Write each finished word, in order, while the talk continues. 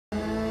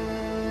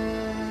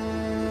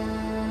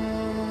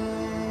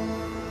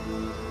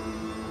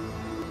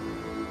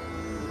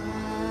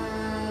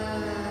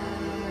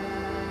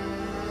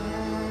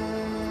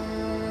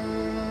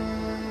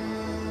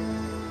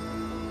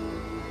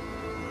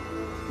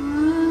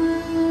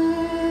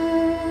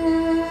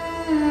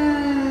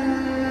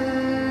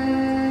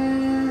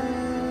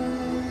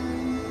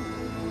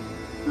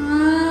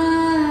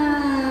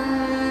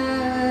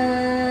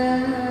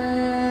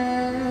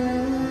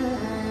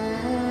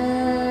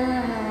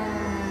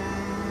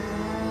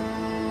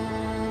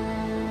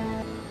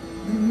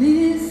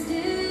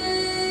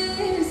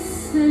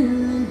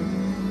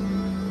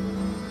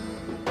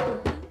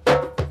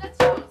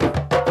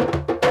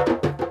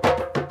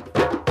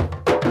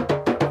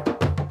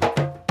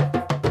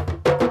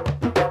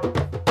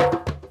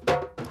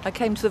I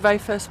came to the very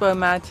first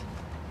Womad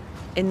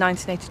in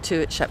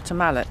 1982 at Shepton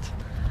Mallet,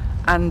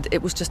 and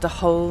it was just a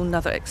whole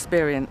nother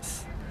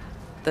experience.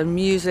 The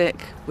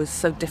music was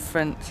so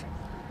different.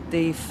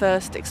 The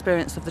first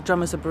experience of the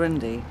drummers of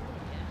Burundi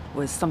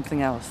was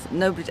something else.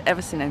 Nobody'd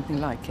ever seen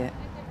anything like it.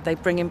 They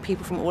bring in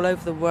people from all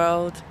over the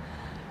world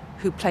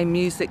who play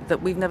music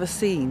that we've never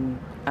seen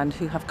and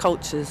who have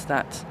cultures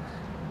that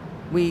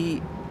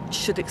we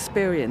should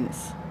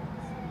experience.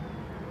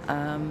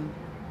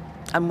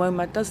 And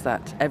Womad does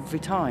that every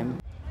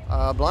time.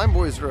 Blind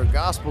Boys are a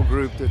gospel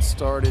group that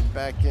started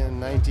back in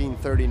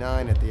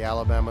 1939 at the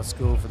Alabama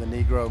School for the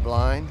Negro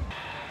Blind.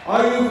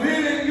 Are you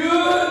feeling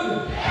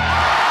good?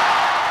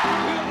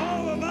 We're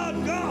all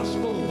about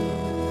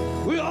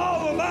gospel. We're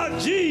all about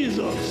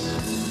Jesus.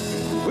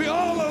 We're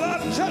all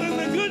about telling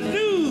the good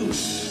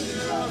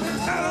news.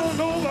 I don't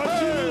know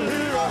about you.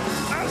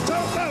 I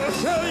thought I would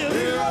tell you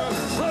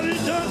what he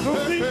done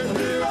for me.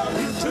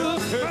 He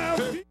took my...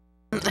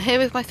 I'm here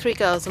with my three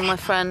girls and my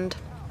friend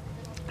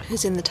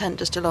who's in the tent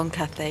just along,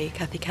 Kathy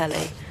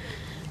Kelly,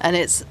 and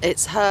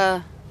it's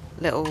her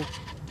little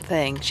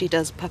thing. She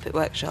does puppet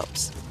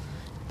workshops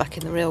back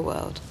in the real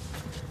world,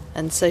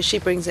 and so she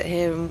brings it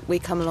here and we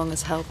come along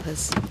as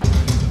helpers.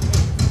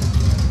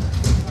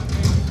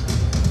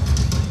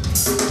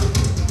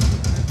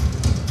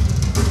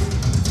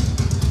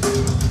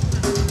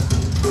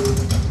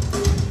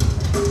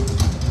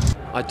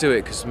 I do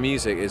it because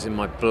music is in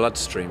my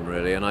bloodstream,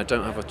 really, and I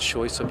don't have a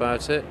choice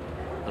about it.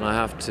 And I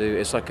have to,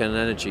 it's like an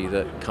energy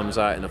that comes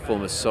out in the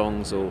form of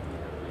songs, and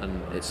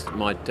it's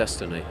my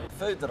destiny.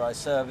 Food that I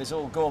serve is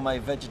all gourmet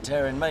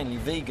vegetarian, mainly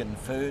vegan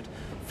food.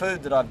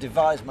 Food that I've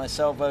devised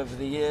myself over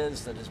the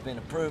years that has been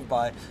approved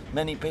by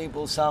many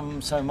people,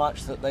 some so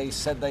much that they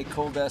said they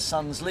called their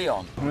sons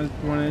Leon. You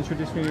want to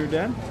introduce me to your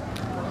dad?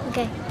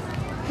 Okay.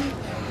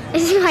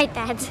 This is my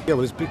dad. Yeah,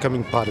 well, it's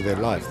becoming part of their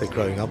life. They're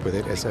growing up with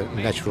it as a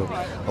natural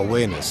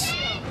awareness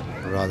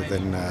rather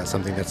than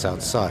something that's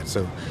outside.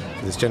 So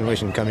for this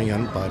generation coming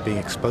on, by being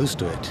exposed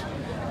to it,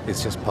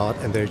 it's just part,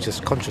 and they're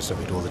just conscious of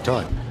it all the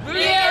time.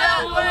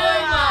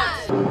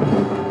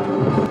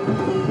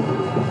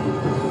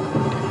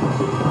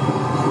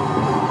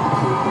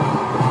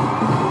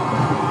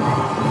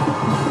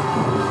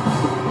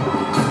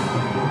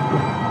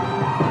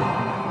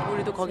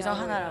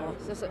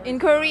 In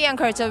Korean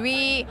culture,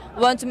 we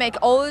want to make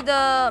all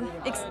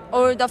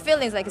the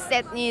feelings like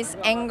sadness,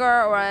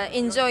 anger, or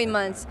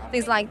enjoyment,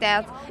 things like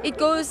that. It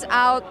goes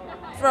out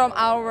from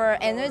our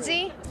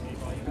energy.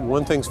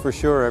 One thing's for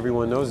sure,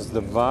 everyone knows, is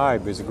the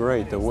vibe is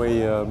great. The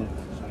way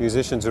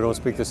musicians who don't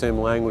speak the same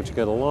language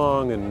get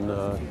along and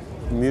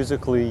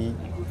musically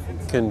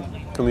can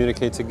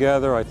communicate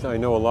together. I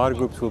know a lot of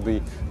groups will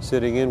be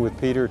sitting in with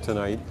Peter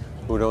tonight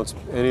who don't,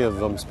 any of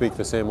them speak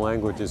the same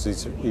language as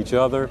each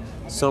other.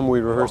 Some we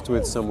rehearsed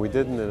with, some we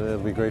didn't, and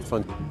it'll be great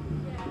fun.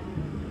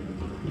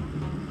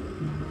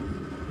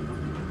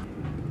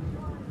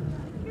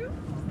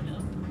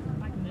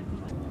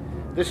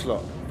 This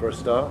lot, for a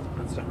start,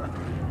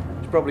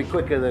 it's probably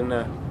quicker than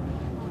a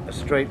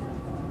straight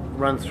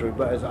run through,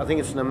 but I think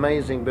it's an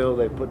amazing bill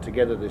they've put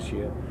together this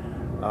year.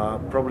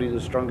 Probably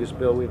the strongest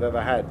bill we've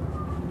ever had.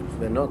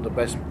 They're not the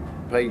best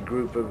paid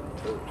group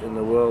in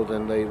the world,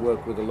 and they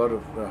work with a lot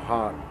of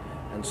heart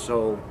and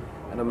soul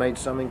and have made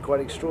something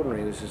quite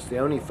extraordinary. This is the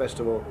only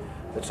festival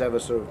that's ever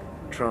sort of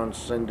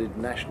transcended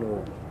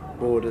national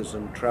borders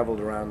and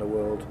traveled around the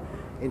world,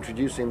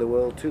 introducing the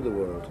world to the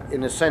world.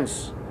 In a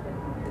sense,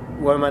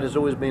 Womad has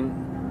always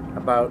been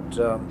about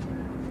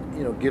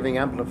giving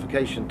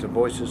amplification to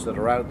voices that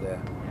are out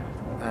there,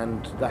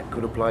 and that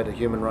could apply to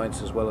human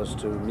rights as well as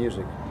to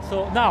music.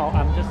 So now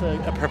I'm just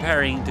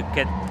preparing to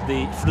get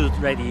the flute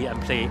ready and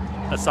play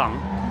a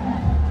song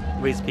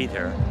with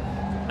Peter,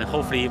 and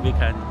hopefully we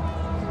can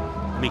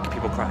make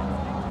people cry.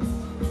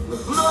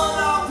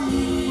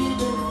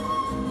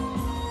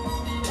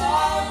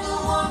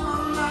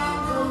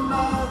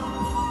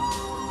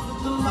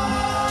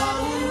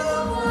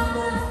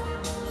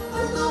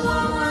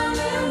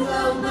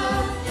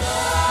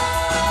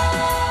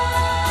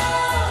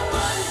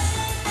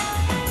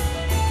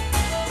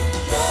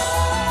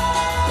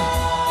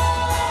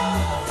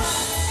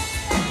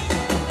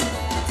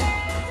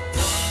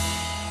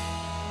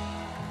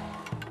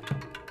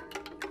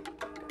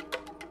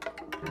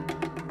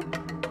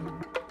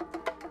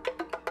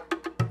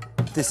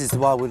 This is the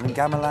Wildwood and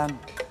Gamelan.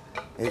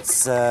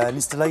 It's an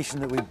installation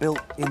that we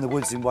built in the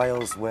woods in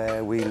Wales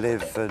where we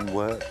live and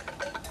work.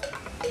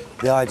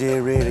 The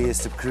idea really is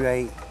to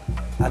create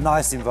a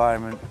nice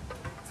environment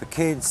for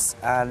kids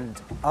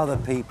and other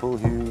people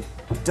who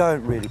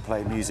don't really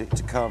play music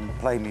to come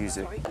play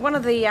music. One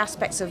of the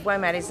aspects of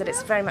Womad is that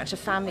it's very much a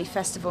family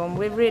festival, and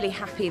we're really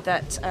happy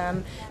that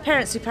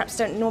parents who perhaps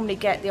don't normally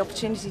get the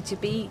opportunity to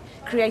be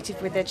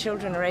creative with their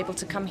children are able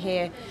to come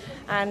here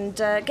and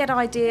get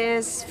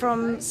ideas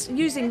from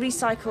using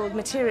recycled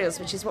materials,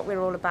 which is what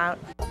we're all about.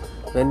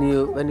 When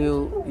you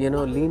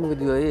lean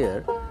with your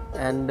ear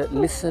and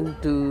listen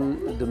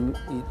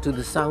to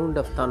the sound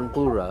of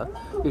tanpura,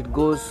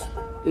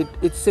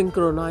 it's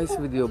synchronized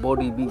with your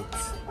body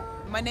beats.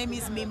 My name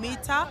is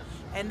Mimita,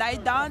 and I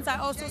dance. I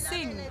also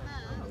sing.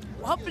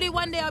 Hopefully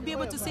one day I'll be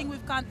able to sing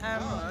with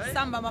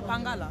Samba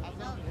Mapangala.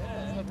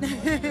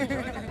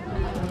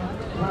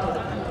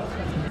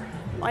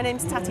 My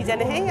name's Tati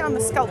Dennehy. I'm a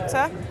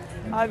sculptor.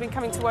 I've been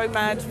coming to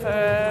Womad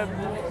for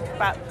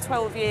about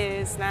 12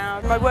 years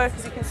now. My work,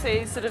 as you can see,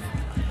 is sort of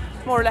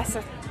more or less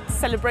a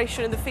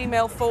celebration of the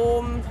female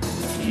form.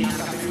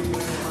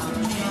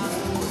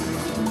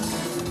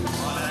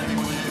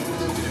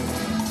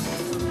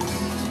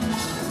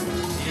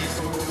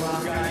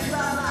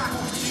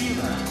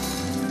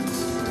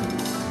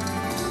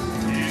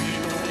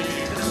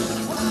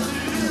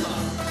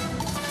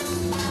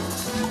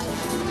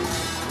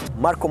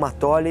 Marco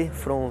Matoli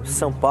from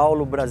São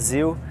Paulo,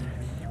 Brazil.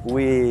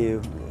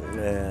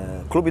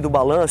 Clube do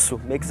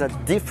Balanço makes a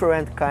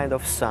different kind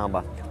of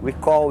samba. We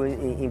call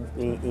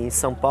in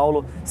São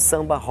Paulo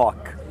samba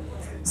rock.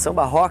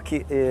 Samba rock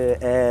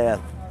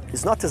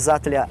is not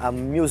exactly a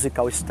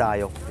musical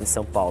style in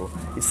São Paulo.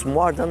 It's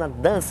more than a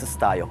dance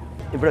style.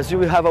 In Brazil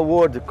we have a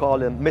word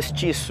called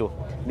mestiço.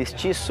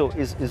 Mestiço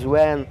is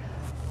when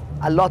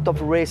a lot of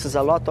races,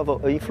 a lot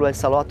of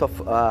influence, a lot of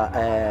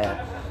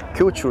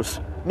cultures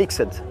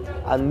mixed.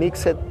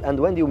 And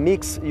when you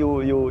mix,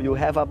 you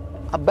have a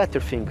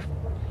better thing.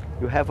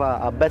 You have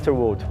a better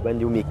world when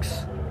you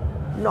mix.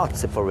 Not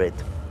separate,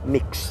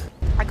 mix.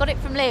 I got it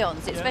from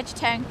Leon's, it's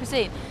vegetarian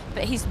cuisine,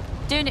 but he's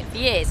doing it for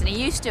years and he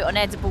used to do it on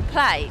edible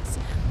plates,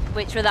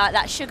 which were like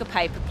that sugar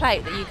paper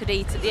plate that you could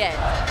eat at the end.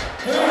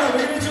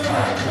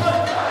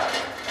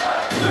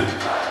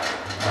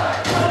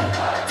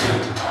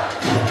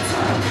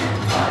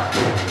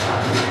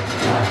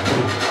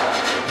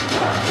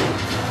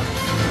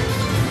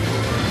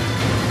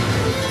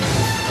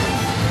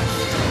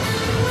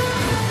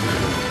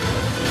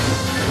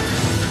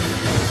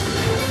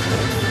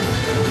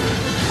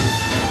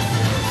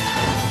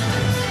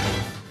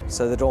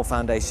 So the Dawn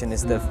Foundation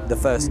is the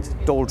first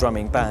doll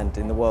drumming band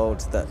in the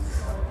world that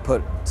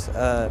put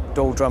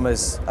doll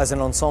drummers as an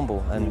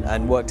ensemble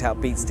and worked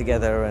out beats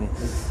together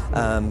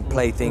and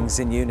play things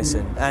in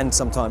unison and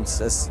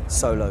sometimes as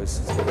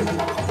solos.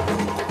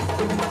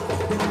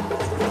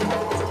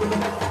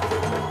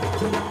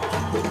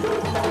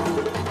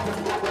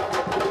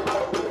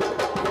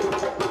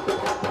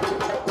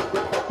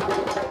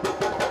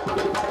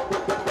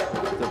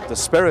 The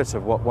spirit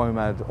of what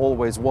Womad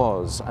always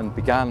was and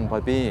began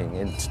by being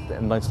in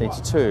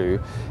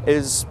 1982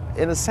 is,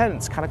 in a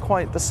sense, kind of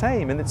quite the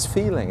same in its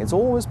feeling. It's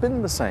always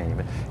been the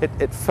same.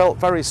 It felt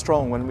very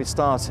strong when we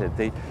started.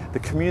 The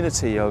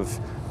community of,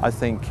 I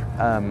think,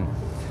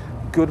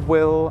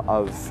 goodwill,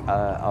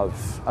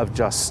 of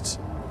just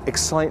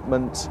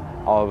excitement,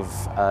 of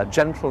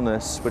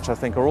gentleness, which I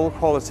think are all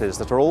qualities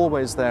that are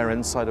always there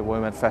inside a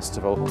Womad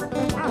festival.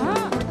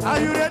 Are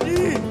you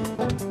ready?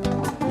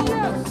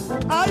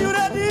 Are you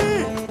ready?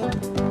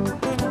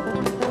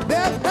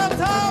 Then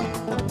hands up!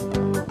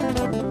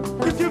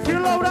 If you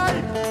feel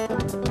alright!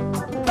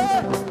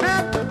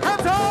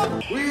 Hands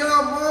up! We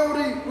are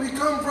Maori. We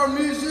come from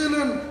New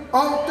Zealand,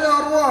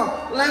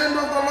 Aotearoa, land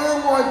of the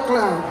long white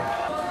cloud.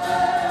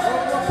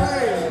 Of the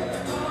pain.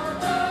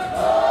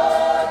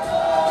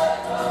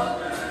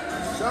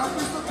 Sharp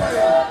is the pain.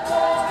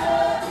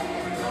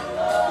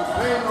 The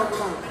pain of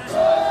life.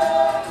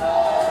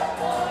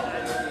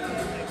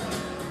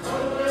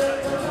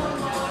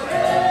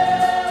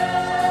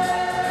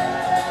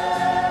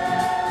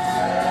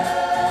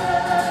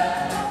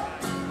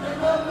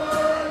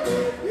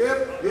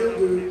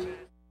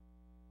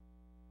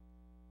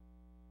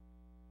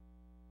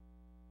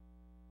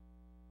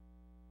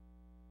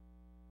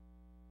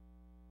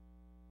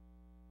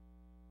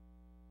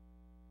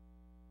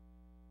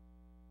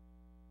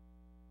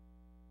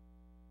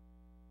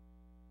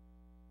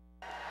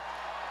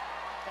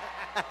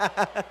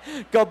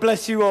 God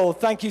bless you all.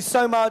 Thank you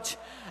so much.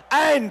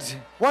 And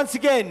once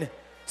again,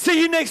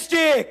 see you next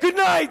year. Good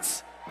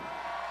night.